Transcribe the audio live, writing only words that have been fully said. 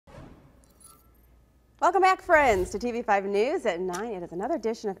Welcome back, friends, to TV5 News at 9. It is another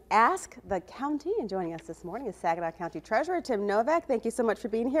edition of Ask the County, and joining us this morning is Saginaw County Treasurer Tim Novak. Thank you so much for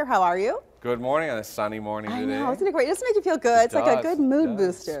being here. How are you? Good morning on a sunny morning today. I know, isn't it great? It doesn't make you feel good. It's like a good mood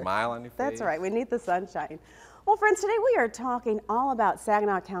booster. Smile on your face. That's right. We need the sunshine. Well, friends, today we are talking all about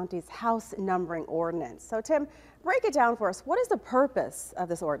Saginaw County's house numbering ordinance. So, Tim, break it down for us. What is the purpose of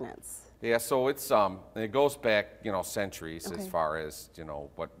this ordinance? Yeah, so it goes back, centuries as far as,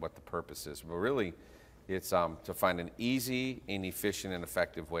 what the purpose is. But really, it's to find an easy and efficient and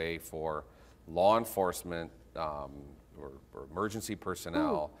effective way for law enforcement or emergency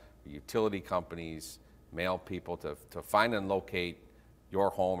personnel, utility companies, mail people to find and locate your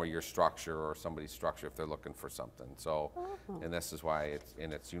home or your structure or somebody's structure if they're looking for something. So, and this is why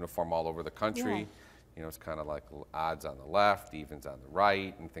it's uniform all over the country. Yeah. It's kind of like odds on the left, evens on the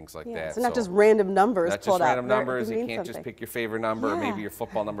right, and things like that. So not just random numbers not pulled just random out. numbers. You can't just pick your favorite number, or maybe your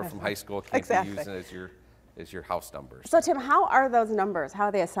football number from high school can't be used as your house numbers. So Tim, how are those numbers? How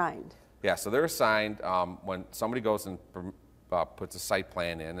are they assigned? Yeah, so they're assigned when somebody goes and puts a site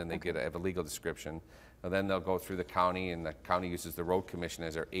plan in, and they have a legal description, and then they'll go through the county, and the county uses the road commission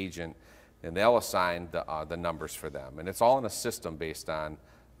as their agent, and they'll assign the numbers for them. And it's all in a system based on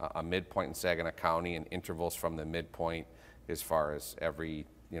a midpoint in Saginaw County and intervals from the midpoint as far as every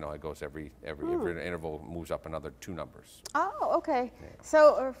interval moves up another 2 numbers. Oh, okay. Yeah.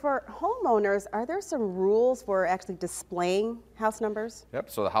 So for homeowners, are there some rules for actually displaying house numbers?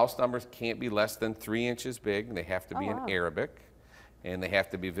 Yep, so the house numbers can't be less than 3 inches big, and they have to be in Arabic, and they have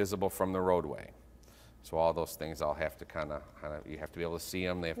to be visible from the roadway. So all those things all have to you have to be able to see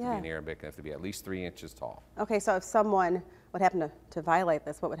them, they have to be in Arabic, and they have to be at least 3 inches tall. Okay, so if someone would happen to violate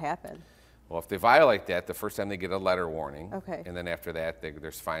this, what would happen? Well, if they violate that, the first time they get a letter warning, okay, and then after that,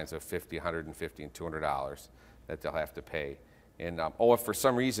 there's fines of $50, $150, and $200 that they'll have to pay. And if for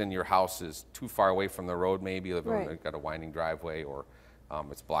some reason your house is too far away from the road, maybe you've got a winding driveway, or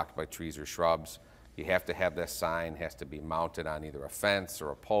it's blocked by trees or shrubs, you have to have that sign has to be mounted on either a fence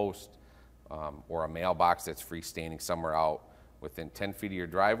or a post, or a mailbox that's freestanding somewhere out within 10 feet of your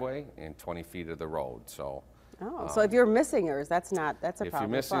driveway and 20 feet of the road. So. So if you're missing yours, that's a problem. If you're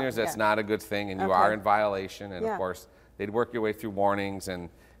missing yours, that's not a good thing, and you are in violation. And of course, they'd work your way through warnings, and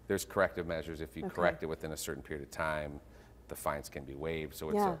there's corrective measures. If you correct it within a certain period of time, the fines can be waived.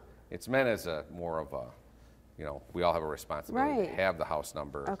 So it's meant as more of a, we all have a responsibility to have the house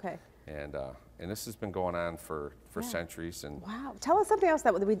number. Okay. And this has been going on for centuries. And wow, tell us something else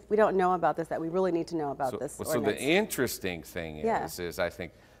that we don't know about this that we really need to know about this ordinance. So the interesting thing is I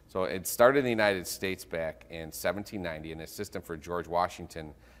think. So it started in the United States back in 1790, and a system for George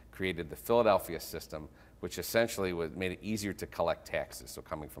Washington created the Philadelphia system, which essentially made it easier to collect taxes. So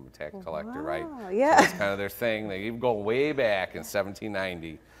coming from a tax collector, right? Yeah. So that's kind of their thing. They even go way back in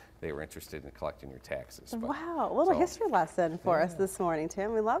 1790. They were interested in collecting your taxes. Wow, a little history lesson for us this morning,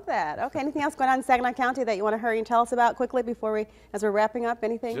 Tim. We love that. Okay, anything else going on in Saginaw County that you want to hurry and tell us about quickly before as we're wrapping up?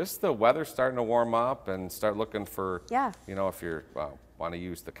 Anything? Just the weather starting to warm up, and start looking for, if you're want to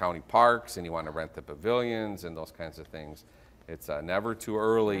use the county parks and you want to rent the pavilions and those kinds of things. It's never too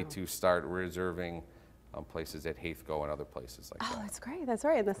early to start reserving places at Haithco and other places like that. Oh, that's great. That's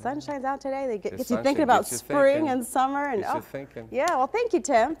right. And the sun shines out today. They get you thinking about spring and summer. And yeah, well, thank you,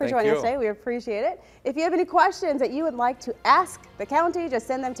 Tim, for joining us today. We appreciate it. If you have any questions that you would like to ask the county, just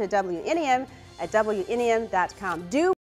send them to WNEM at WNEM.com.